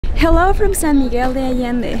Hello from San Miguel de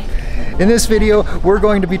Allende. In this video, we're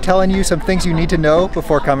going to be telling you some things you need to know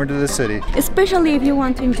before coming to the city. Especially if you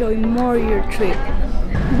want to enjoy more your trip.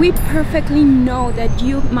 We perfectly know that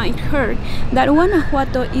you might heard that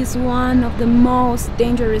Guanajuato is one of the most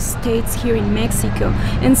dangerous states here in Mexico,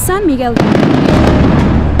 and San Miguel de Allende.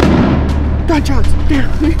 Gunshots!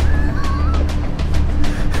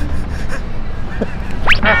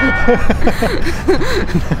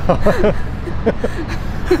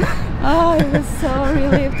 Oh, I was so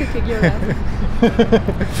relieved to kick your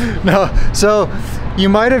ass. No, so you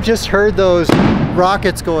might have just heard those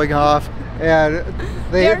rockets going off, and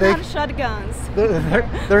they're not shotguns. They're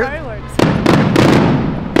fireworks.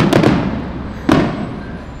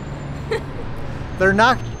 They're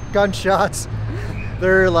not gunshots.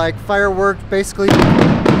 They're like fireworks, basically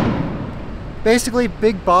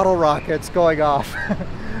big bottle rockets going off.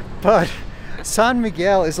 But San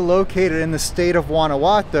Miguel is located in the state of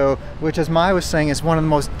Guanajuato, which, as Mai was saying, is one of the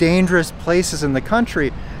most dangerous places in the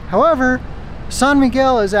country. However, San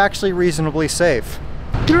Miguel is actually reasonably safe.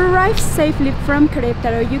 To arrive safely from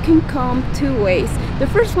Querétaro, you can come two ways. The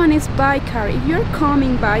first one is by car. If you're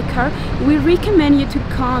coming by car, we recommend you to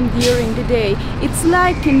come during the day. It's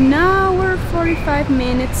like an hour, 45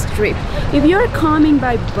 minutes trip. If you're coming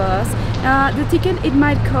by bus, the ticket, it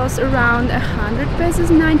might cost around 100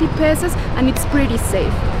 pesos, 90 pesos, and it's pretty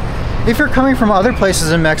safe. If you're coming from other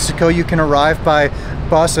places in Mexico, you can arrive by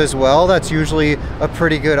bus as well. That's usually a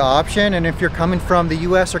pretty good option. And if you're coming from the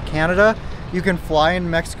US or Canada, you can fly in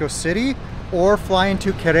Mexico City or fly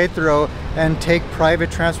into Querétaro and take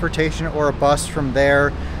private transportation or a bus from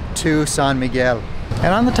there to San Miguel.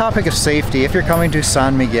 And on the topic of safety, if you're coming to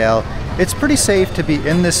San Miguel, it's pretty safe to be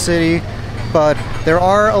in this city, but there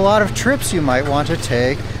are a lot of trips you might want to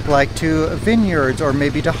take, like to vineyards or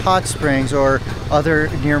maybe to hot springs or other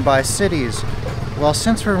nearby cities. Well,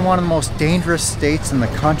 since we're in one of the most dangerous states in the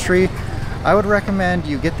country, I would recommend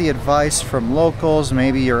you get the advice from locals,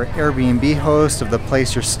 maybe your Airbnb host of the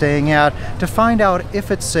place you're staying at, to find out if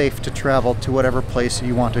it's safe to travel to whatever place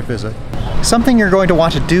you want to visit. Something you're going to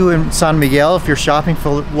want to do in San Miguel if you're shopping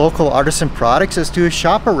for local artisan products is to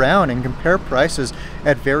shop around and compare prices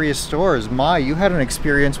at various stores. Mai, you had an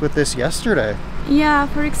experience with this yesterday. Yeah,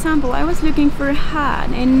 for example, I was looking for a hat,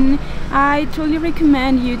 and I totally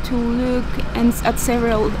recommend you to look at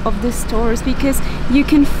several of the stores, because you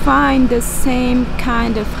can find the same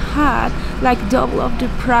kind of hat like double of the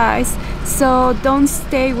price. So don't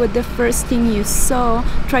stay with the first thing you saw.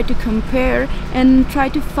 Try to compare and try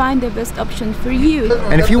to find the best option for you.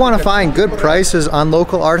 And if you want to find good prices on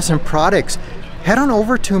local artisan products, head on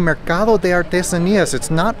over to Mercado de Artesanías. It's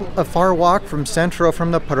not a far walk from Centro,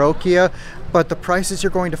 from the parroquia, but the prices you're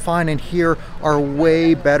going to find in here are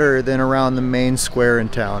way better than around the main square in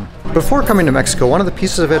town. Before coming to Mexico, one of the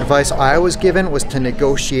pieces of advice I was given was to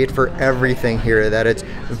negotiate for everything here, that it's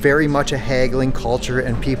very much a haggling culture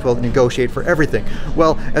and people negotiate for everything.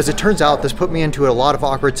 Well, as it turns out, this put me into a lot of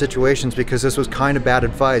awkward situations because this was kind of bad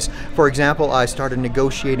advice. For example, I started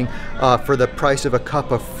negotiating for the price of a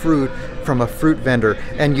cup of fruit from a fruit vendor,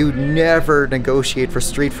 and you never negotiate for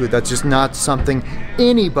street food. That's just not something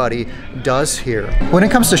anybody does here. When it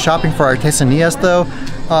comes to shopping for artesanías though,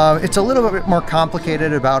 it's a little bit more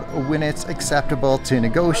complicated about when it's acceptable to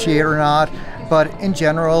negotiate or not, but in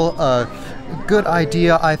general, a good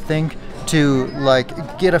idea, I think, to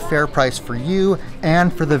like get a fair price for you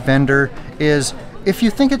and for the vendor is, if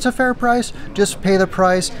you think it's a fair price, just pay the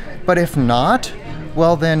price, but if not,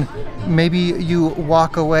 well then maybe you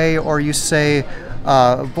walk away, or you say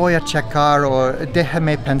voy a checar, or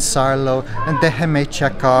déjeme pensarlo, and déjeme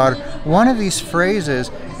checar. One of these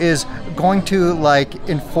phrases is going to like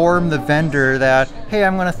inform the vendor that, hey,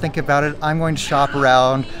 I'm going to think about it, I'm going to shop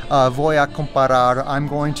around, voy a comparar, I'm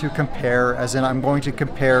going to compare, as in I'm going to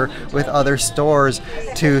compare with other stores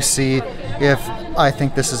to see if I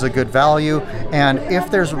think this is a good value, and if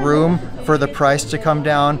there's room for the price to come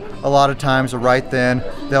down, a lot of times right then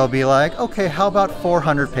they'll be like, okay, how about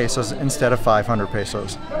 400 pesos instead of 500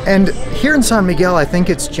 pesos. And here in San Miguel, I think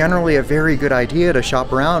it's generally a very good idea to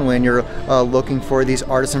shop around when you're looking for these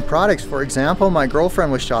artisan products. For example, my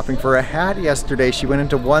girlfriend was shopping for a hat yesterday. She went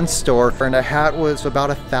into one store and a hat was about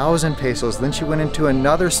 1,000 pesos. Then she went into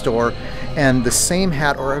another store and the same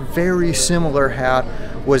hat, or a very similar hat,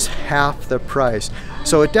 was half the price.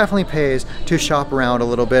 So it definitely pays to shop around a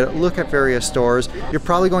little bit, look at various stores. You're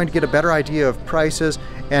probably going to get a better idea of prices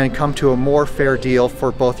and come to a more fair deal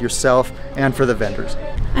for both yourself and for the vendors.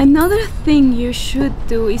 Another thing you should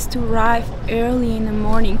do is to arrive early in the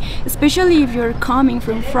morning, especially if you're coming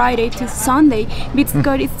from Friday to Sunday,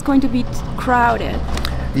 because it's going to be crowded.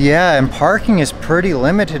 Yeah, and parking is pretty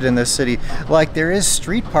limited in this city. Like, there is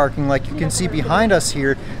street parking, like you can see behind us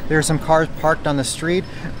here. There's some cars parked on the street,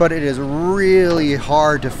 but it is really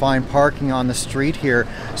hard to find parking on the street here.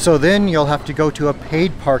 So then you'll have to go to a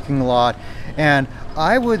paid parking lot. And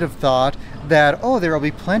I would have thought that, oh, there will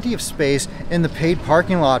be plenty of space in the paid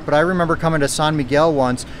parking lot. But I remember coming to San Miguel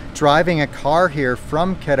once, driving a car here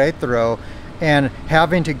from Querétaro, and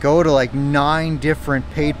having to go to like 9 different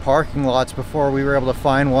paid parking lots before we were able to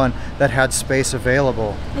find one that had space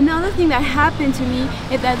available. Another thing that happened to me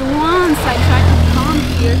is that once I tried to come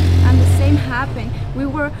here and the same happened. We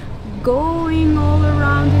were going all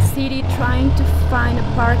around the city trying to find a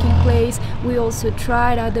parking place. We also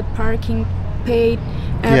tried at the parking paid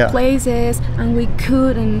places, and we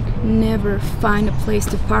couldn't never find a place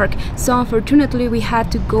to park. So unfortunately we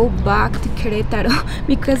had to go back to Querétaro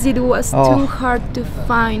because it was too hard to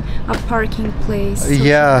find a parking place.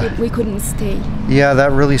 So we couldn't stay. Yeah,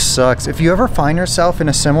 that really sucks. If you ever find yourself in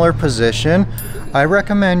a similar position, I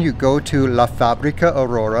recommend you go to La Fábrica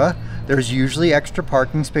Aurora. There's usually extra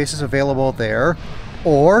parking spaces available there.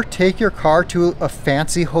 Or take your car to a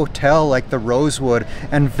fancy hotel like the Rosewood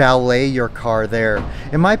and valet your car there.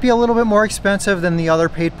 It might be a little bit more expensive than the other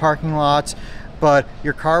paid parking lots, but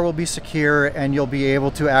your car will be secure and you'll be able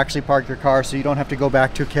to actually park your car so you don't have to go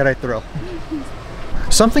back to Querétaro.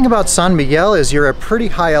 Something about San Miguel is you're at pretty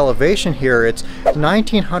high elevation here. It's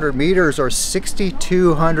 1,900 meters or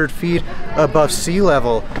 6,200 feet above sea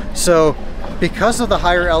level. So because of the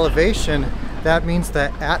higher elevation, that means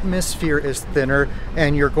the atmosphere is thinner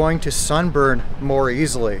and you're going to sunburn more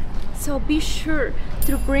easily. So be sure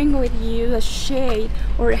to bring with you a shade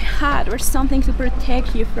or a hat or something to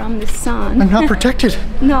protect you from the sun. I'm not protected.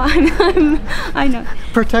 No, I know.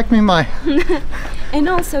 Protect me, Mai. And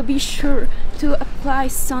also be sure to apply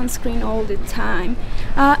sunscreen all the time.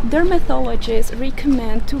 Dermatologists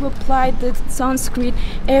recommend to apply the sunscreen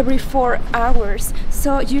every 4 hours.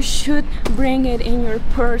 So you should bring it in your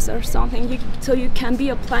purse or something so you can be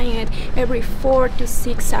applying it every 4 to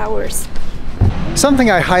 6 hours.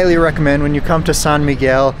 Something I highly recommend when you come to San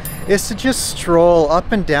Miguel is to just stroll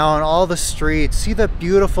up and down all the streets, see the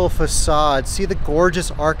beautiful facades, see the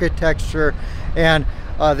gorgeous architecture, and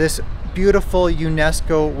this beautiful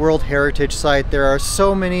UNESCO World Heritage Site. There are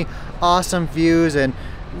so many awesome views and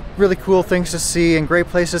really cool things to see and great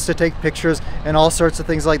places to take pictures and all sorts of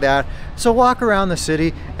things like that. So walk around the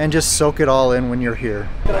city and just soak it all in when you're here.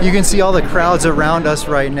 You can see all the crowds around us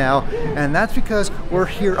right now, and that's because we're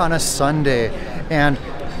here on a Sunday. And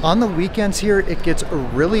on the weekends here, it gets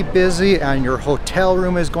really busy and your hotel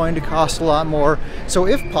room is going to cost a lot more. So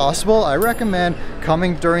if possible, I recommend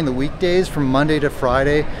coming during the weekdays from Monday to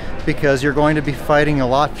Friday, because you're going to be fighting a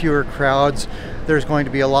lot fewer crowds. There's going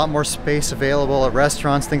to be a lot more space available at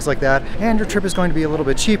restaurants, things like that. And your trip is going to be a little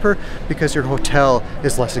bit cheaper because your hotel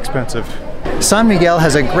is less expensive. San Miguel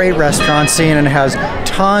has a great restaurant scene and has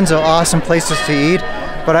tons of awesome places to eat.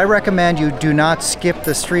 But I recommend you do not skip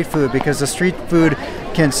the street food, because the street food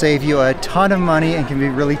can save you a ton of money and can be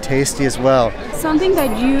really tasty as well. Something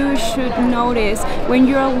that you should notice when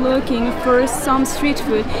you're looking for some street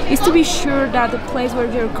food is to be sure that the place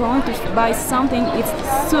where you're going to buy something is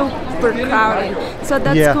super crowded. So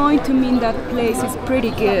that's going to mean that place is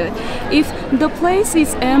pretty good. If the place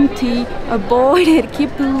is empty, avoid it,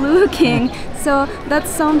 keep looking. So that's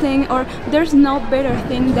something, or there's no better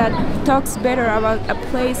thing that talks better about a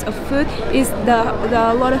place of food is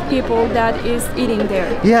the lot of people that is eating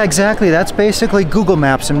there. Yeah, exactly. That's basically Google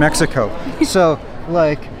Maps in Mexico. So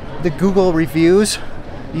like the Google reviews,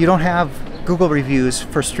 you don't have Google reviews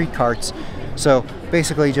for street carts. So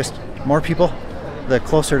basically just more people, the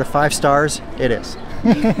closer to 5 stars it is.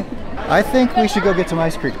 I think we should go get some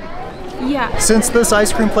ice cream. Yeah. Since this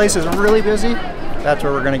ice cream place is really busy, that's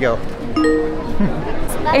where we're gonna go.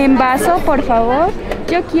 En vaso, por favor.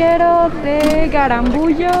 Yo quiero de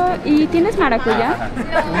garambullo y ¿tienes maracuyá?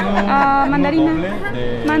 Mandarina.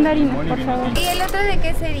 Mandarina, por favor. ¿Y el otro de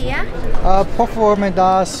qué sería? Por favor, me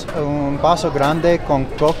das un vaso grande con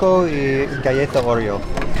coco y galleta Oreo.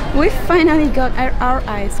 We finally got our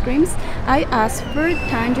ice creams. I asked for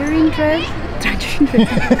tangerine dress.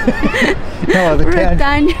 No,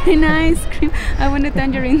 tangerine ice cream. I want a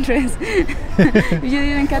tangerine dress. You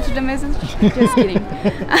didn't catch the message? Just kidding.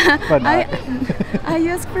 I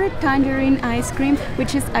asked for a tangerine ice cream,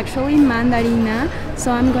 which is actually mandarina.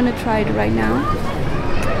 So I'm gonna try it right now.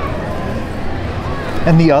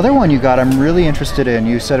 And the other one you got, I'm really interested in.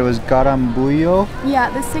 You said it was garambullo. Yeah,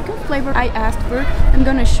 the second flavor I asked for, I'm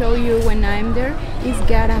gonna show you when I'm there, is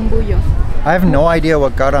garambullo. I have no idea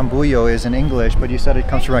what garambullo is in English, but you said it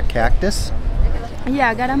comes from a cactus?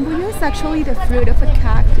 Yeah, garambuyo is actually the fruit of a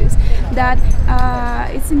cactus that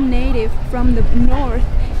is native from the north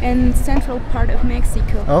and central part of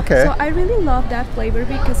Mexico. Okay. So I really love that flavor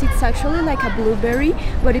because it's actually like a blueberry,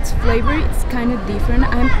 but its flavor is kind of different.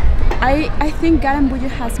 I think garambuyo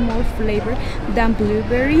has more flavor than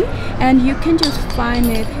blueberry, and you can just find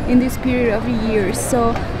it in this period of the year.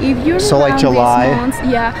 So if you're like July? these months,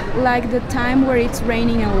 yeah, like the time where it's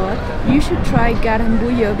raining a lot, you should try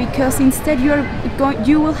garambuyo because instead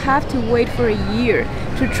you will have to wait for a year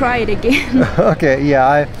to try it again. Okay,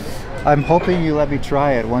 yeah, I'm hoping you let me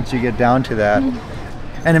try it once you get down to that.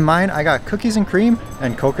 And in mine, I got cookies and cream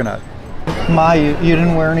and coconut. Ma, you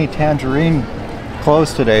didn't wear any tangerine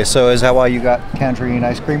clothes today, so is that why you got tangerine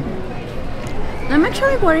ice cream? I'm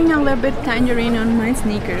actually wearing a little bit tangerine on my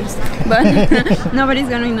sneakers, but nobody's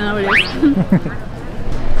gonna notice.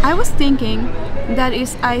 I was thinking that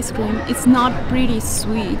is ice cream. It's not pretty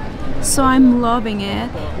sweet, so I'm loving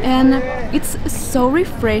it, and it's so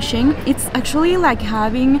refreshing. It's actually like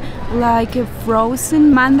having like a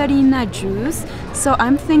frozen mandarina juice. So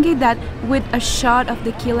I'm thinking that with a shot of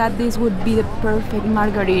tequila, this would be the perfect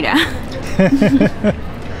margarita.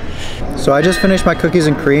 So I just finished my cookies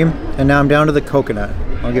and cream, and now I'm down to the coconut.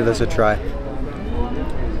 I'll give this a try.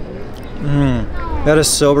 That is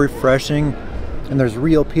so refreshing, and there's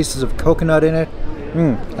real pieces of coconut in it.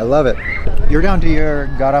 I love it. You're down to your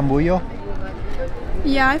garambuyo?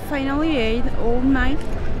 Yeah, I finally ate all my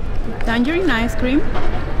tangerine ice cream.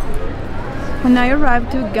 When I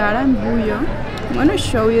arrived to garambuyo, I'm gonna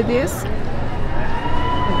show you this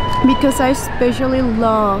because I especially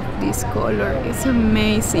love this color. It's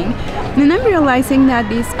amazing. And I'm realizing that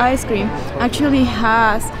this ice cream actually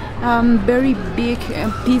has very big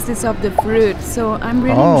pieces of the fruit, so I'm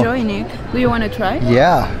really enjoying it. Do you want to try?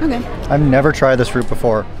 Yeah. Okay. I've never tried this fruit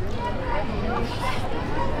before.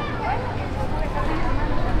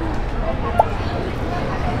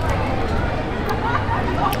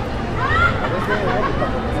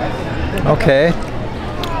 Okay.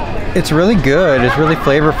 It's really good. It's really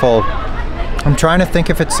flavorful. I'm trying to think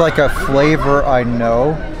if it's like a flavor I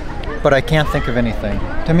know, but I can't think of anything.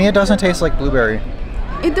 To me, it doesn't taste like blueberry.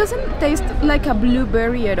 It doesn't taste like a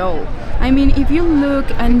blueberry at all. I mean, if you look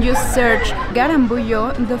and just search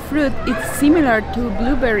garambuyo, the fruit, it's similar to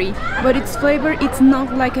blueberry, but its flavor, it's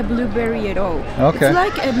not like a blueberry at all. Okay. It's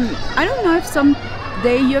like, I don't know if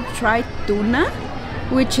someday you've tried tuna,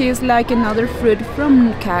 which is like another fruit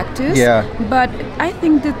from cactus. Yeah. But I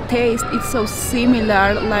think the taste is so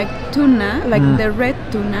similar, like tuna, like the red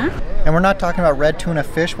tuna. And we're not talking about red tuna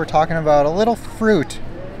fish, we're talking about a little fruit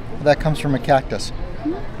that comes from a cactus.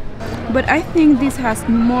 But I think this has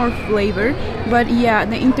more flavor. But yeah,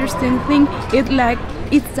 the interesting thing is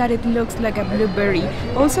that it looks like a blueberry.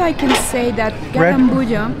 Also, I can say that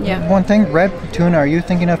garambuyo, yeah. One thing, red tuna, are you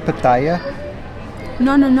thinking of pitaya?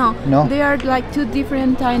 No. No? They are like two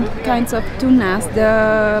different kinds of tunas.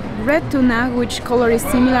 The red tuna, which color is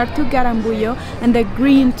similar to garambuyo, and the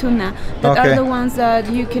green tuna, that are the ones that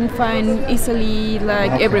you can find easily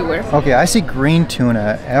like everywhere. Okay, I see green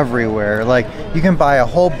tuna everywhere. Like you can buy a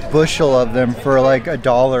whole bushel of them for like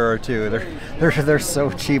 $1 or $2. They're so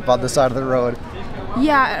cheap on the side of the road.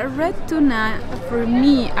 Yeah, red tuna for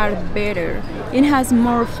me are better. It has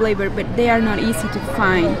more flavor, but they are not easy to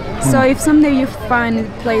find. So if someday you find a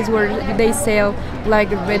place where they sell like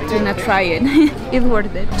red tuna, try it. It's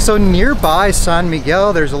worth it. So nearby San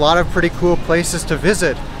Miguel, there's a lot of pretty cool places to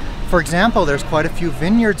visit. For example, there's quite a few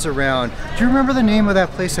vineyards around. Do you remember the name of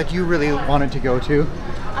that place that you really wanted to go to?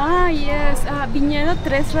 Ah, yes, Viñedo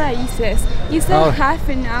Tres Raíces. It's a half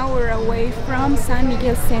an hour away from San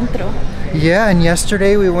Miguel Centro. Yeah, and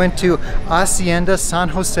yesterday we went to Hacienda San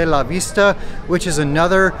Jose La Vista, which is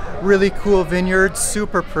another really cool vineyard,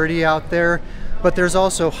 super pretty out there. But there's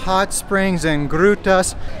also hot springs and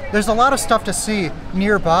grutas. There's a lot of stuff to see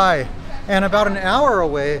nearby. And about an hour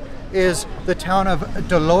away is the town of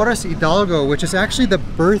Dolores Hidalgo, which is actually the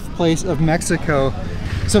birthplace of Mexico.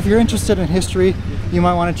 So if you're interested in history, you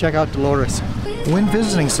might want to check out Dolores. When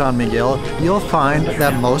visiting San Miguel, you'll find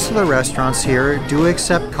that most of the restaurants here do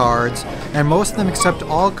accept cards, and most of them accept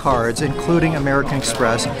all cards, including American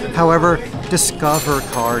Express. However, Discover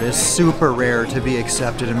card is super rare to be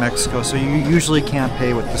accepted in Mexico, so you usually can't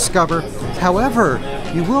pay with Discover. However,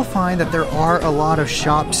 you will find that there are a lot of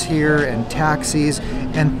shops here and taxis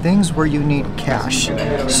and things where you need cash.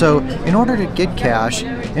 So in order to get cash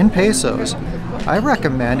in pesos, I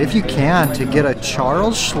recommend, if you can, to get a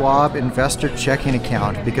Charles Schwab investor checking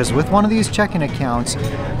account, because with one of these checking accounts,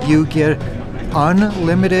 you get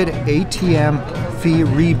unlimited ATM fee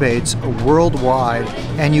rebates worldwide,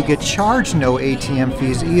 and you get charged no ATM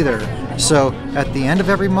fees either. So at the end of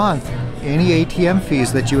every month, any ATM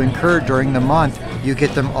fees that you incurred during the month, you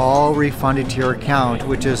get them all refunded to your account,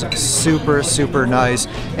 which is super, super nice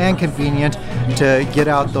and convenient to get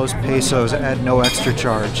out those pesos at no extra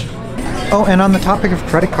charge. Oh, and on the topic of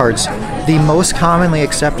credit cards, the most commonly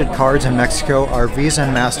accepted cards in Mexico are Visa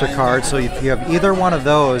and MasterCard, so if you have either one of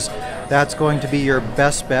those, that's going to be your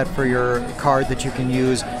best bet for your card that you can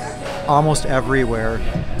use almost everywhere.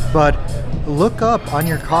 But look up on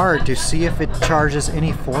your card to see if it charges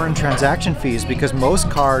any foreign transaction fees, because most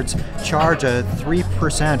cards charge a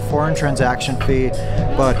 3% foreign transaction fee.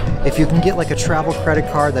 But if you can get like a travel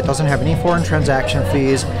credit card that doesn't have any foreign transaction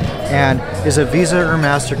fees and is a Visa or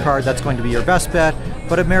MasterCard, that's going to be your best bet.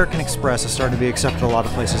 But American Express is starting to be accepted a lot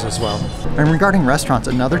of places as well. And regarding restaurants,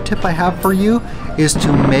 another tip I have for you is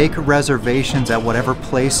to make reservations at whatever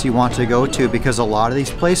place you want to go to, because a lot of these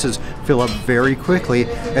places fill up very quickly,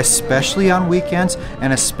 especially on weekends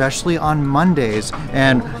and especially on Mondays.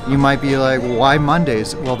 And you might be like, why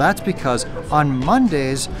Mondays? Well, that's because on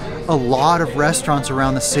Mondays, a lot of restaurants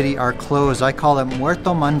around the city are closed. I call them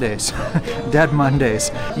Muerto Mondays, Dead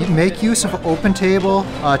Mondays. You make use of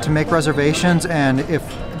OpenTable to make reservations, and if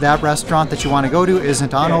that restaurant that you want to go to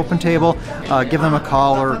isn't on OpenTable, give them a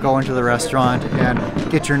call or go into the restaurant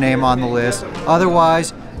and get your name on the list.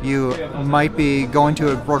 Otherwise, you might be going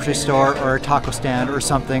to a grocery store or a taco stand or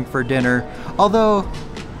something for dinner. Although,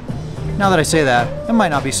 now that I say that, it might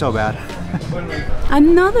not be so bad.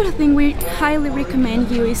 Another thing we highly recommend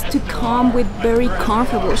you is to come with very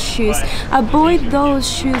comfortable shoes. Avoid those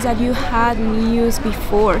shoes that you hadn't used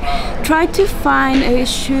before. Try to find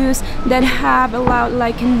shoes that have allowed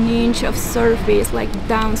like an inch of surface, like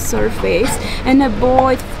down surface, and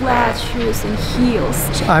avoid flat shoes and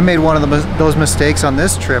heels. I made one of those mistakes on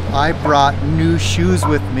this trip. I brought new shoes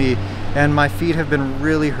with me, and my feet have been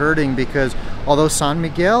really hurting because although San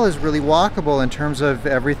Miguel is really walkable in terms of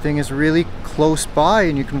everything is really close by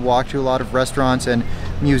and you can walk to a lot of restaurants and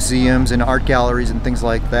museums and art galleries and things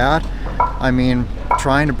like that, I mean,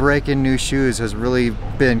 trying to break in new shoes has really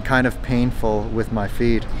been kind of painful with my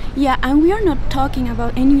feet. Yeah, and we are not talking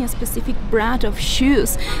about any specific brand of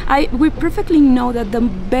shoes. We perfectly know that the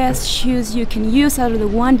best shoes you can use are the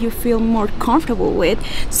ones you feel more comfortable with.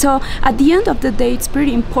 So at the end of the day, it's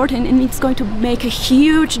pretty important, and it's going to make a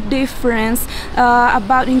huge difference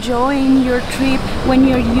about enjoying your trip when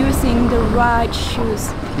you're using the right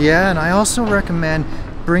shoes. Yeah, and I also recommend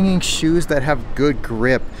bringing shoes that have good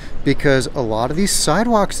grip, because a lot of these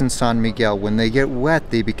sidewalks in San Miguel, when they get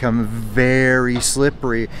wet, they become very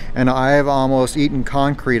slippery, and I've almost eaten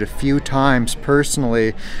concrete a few times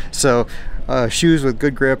personally. So shoes with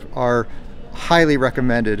good grip are highly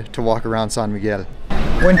recommended to walk around San Miguel.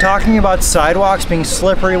 When talking about sidewalks being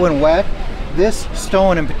slippery when wet, this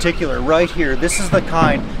stone in particular right here, this is the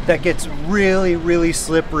kind that gets really, really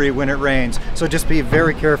slippery when it rains. So just be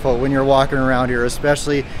very careful when you're walking around here,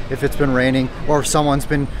 especially if it's been raining or if someone's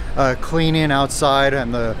been cleaning outside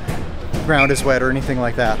and the ground is wet or anything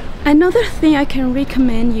like that. Another thing I can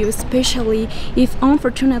recommend you, especially if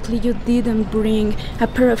unfortunately you didn't bring a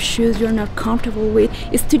pair of shoes you're not comfortable with,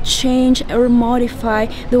 is to change or modify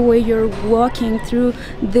the way you're walking through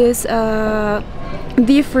this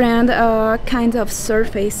different kinds of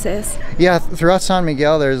surfaces. Yeah, throughout San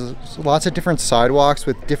Miguel there's lots of different sidewalks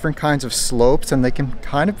with different kinds of slopes, and they can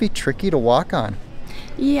kind of be tricky to walk on.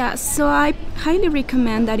 Yeah, so I highly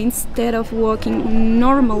recommend that instead of walking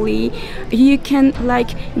normally, you can like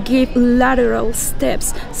give lateral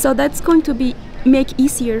steps. So that's going to make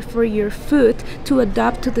easier for your foot to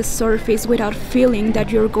adapt to the surface without feeling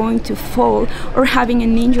that you're going to fall or having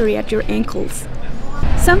an injury at your ankles.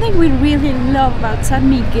 Something we really love about San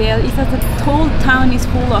Miguel is that the whole town is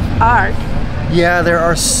full of art. Yeah, there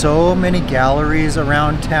are so many galleries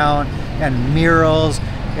around town and murals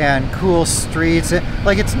and cool streets.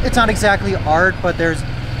 Like it's not exactly art, but there's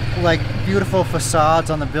like beautiful facades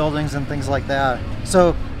on the buildings and things like that.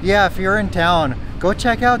 So yeah, if you're in town, go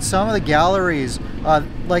check out some of the galleries.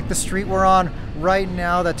 Like the street we're on right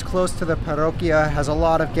now that's close to the parroquia has a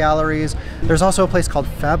lot of galleries. There's also a place called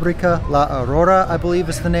Fábrica La Aurora, I believe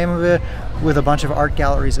is the name of it, with a bunch of art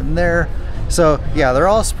galleries in there. So yeah, they're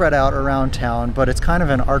all spread out around town, but it's kind of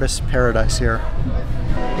an artist's paradise here.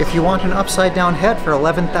 If you want an upside down head for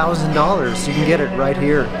 $11,000, you can get it right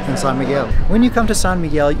here in San Miguel. When you come to San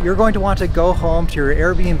Miguel, you're going to want to go home to your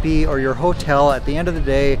Airbnb or your hotel at the end of the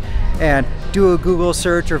day and do a Google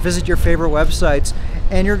search or visit your favorite websites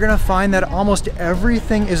and you're gonna find that almost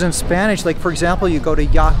everything is in Spanish. Like for example, you go to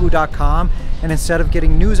yahoo.com, and instead of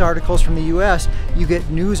getting news articles from the US, you get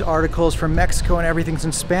news articles from Mexico and everything's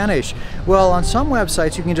in Spanish. Well, on some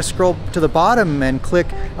websites you can just scroll to the bottom and click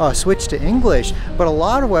switch to English, but a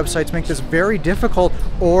lot of websites make this very difficult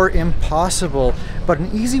or impossible. But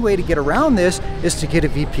an easy way to get around this is to get a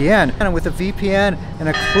VPN. And with a VPN and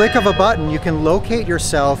a click of a button, you can locate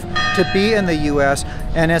yourself to be in the US,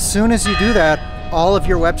 and as soon as you do that, all of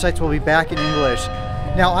your websites will be back in English.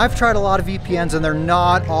 Now, I've tried a lot of VPNs and they're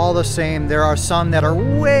not all the same. There are some that are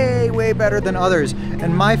way better than others.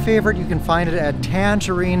 And my favorite, you can find it at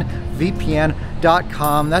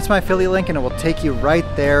tangerinevpn.com. That's my affiliate link and it will take you right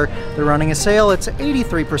there. They're running a sale. It's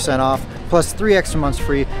 83% off plus 3 extra months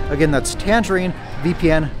free. Again, that's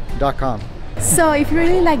tangerine.vpn.com. So if you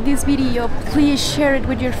really like this video, please share it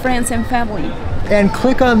with your friends and family. And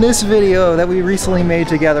click on this video that we recently made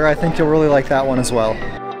together. I think you'll really like that one as well.